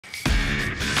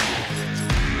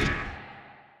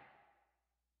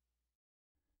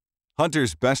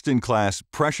Hunter's best-in-class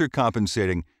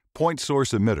pressure-compensating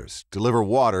point-source emitters deliver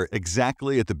water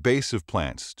exactly at the base of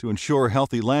plants to ensure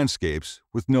healthy landscapes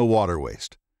with no water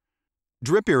waste.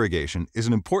 Drip irrigation is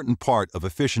an important part of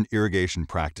efficient irrigation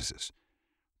practices,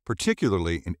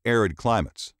 particularly in arid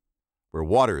climates, where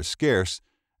water is scarce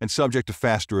and subject to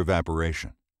faster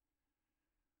evaporation.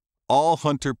 All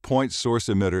Hunter point-source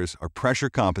emitters are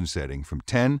pressure-compensating from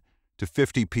 10 to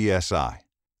 50 psi,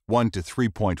 1 to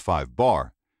 3.5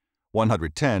 bar,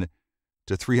 110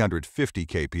 to 350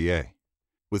 kPa,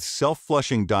 with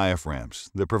self-flushing diaphragms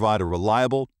that provide a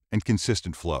reliable and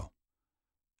consistent flow.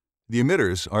 The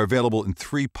emitters are available in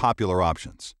 3 popular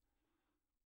options: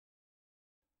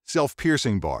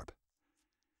 self-piercing barb,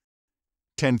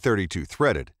 1032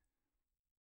 threaded,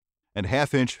 and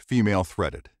half-inch female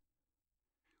threaded,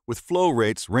 with flow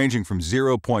rates ranging from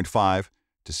 0.5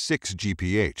 to 6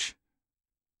 GPH,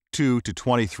 2 to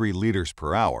 23 liters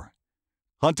per hour.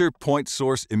 Hunter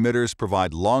point-source emitters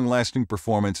provide long-lasting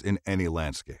performance in any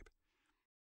landscape.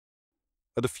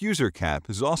 A diffuser cap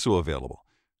is also available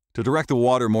to direct the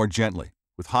water more gently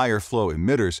with higher flow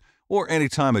emitters or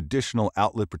anytime additional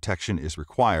outlet protection is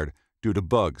required due to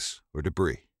bugs or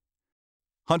debris.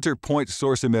 Hunter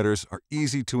point-source emitters are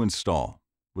easy to install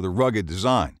with a rugged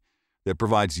design that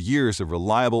provides years of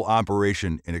reliable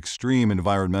operation in extreme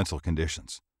environmental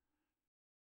conditions.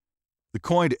 The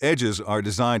coined edges are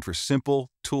designed for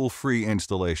simple, tool-free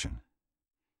installation.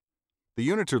 The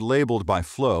units are labeled by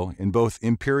flow in both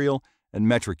imperial and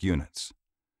metric units.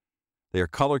 They are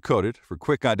color-coded for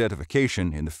quick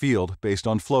identification in the field based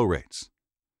on flow rates.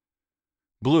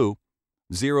 Blue,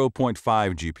 0.5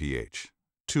 GPH,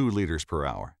 2 liters per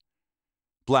hour.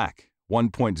 Black,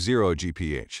 1.0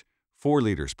 GPH, 4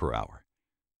 liters per hour.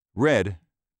 Red,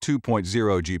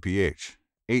 2.0 GPH,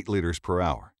 8 liters per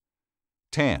hour.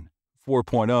 Tan,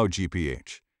 4.0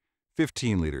 GPH,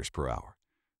 15 liters per hour.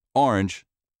 Orange,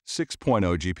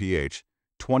 6.0 GPH,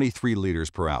 23 liters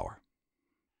per hour.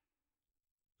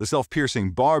 The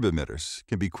self-piercing barb emitters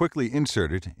can be quickly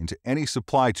inserted into any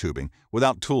supply tubing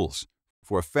without tools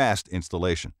for a fast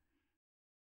installation.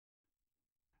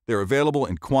 They're available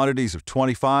in quantities of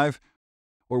 25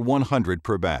 or 100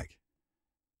 per bag.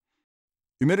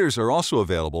 Emitters are also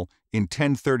available in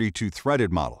 1032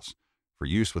 threaded models for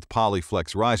use with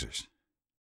polyflex risers.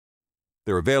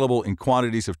 They're available in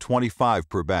quantities of 25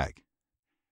 per bag.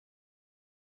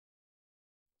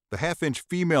 The half-inch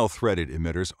female threaded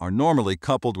emitters are normally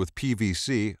coupled with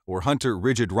PVC or Hunter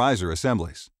rigid riser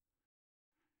assemblies.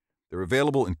 They're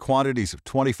available in quantities of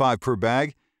 25 per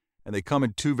bag, and they come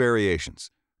in 2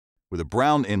 variations, with a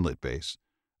brown inlet base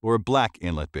or a black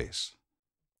inlet base.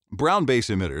 Brown base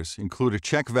emitters include a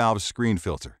check valve screen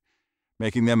filter,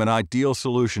 making them an ideal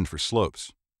solution for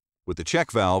slopes, with the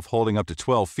check valve holding up to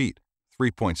 12 feet,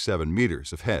 3.7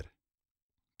 meters of head.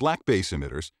 Black base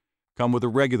emitters come with a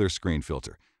regular screen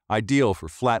filter, ideal for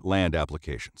flat land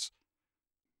applications.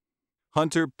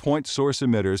 Hunter point-source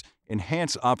emitters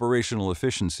enhance operational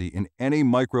efficiency in any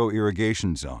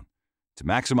micro-irrigation zone to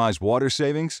maximize water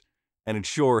savings and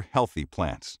ensure healthy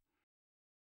plants.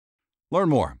 Learn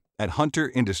more at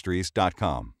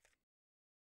hunterindustries.com.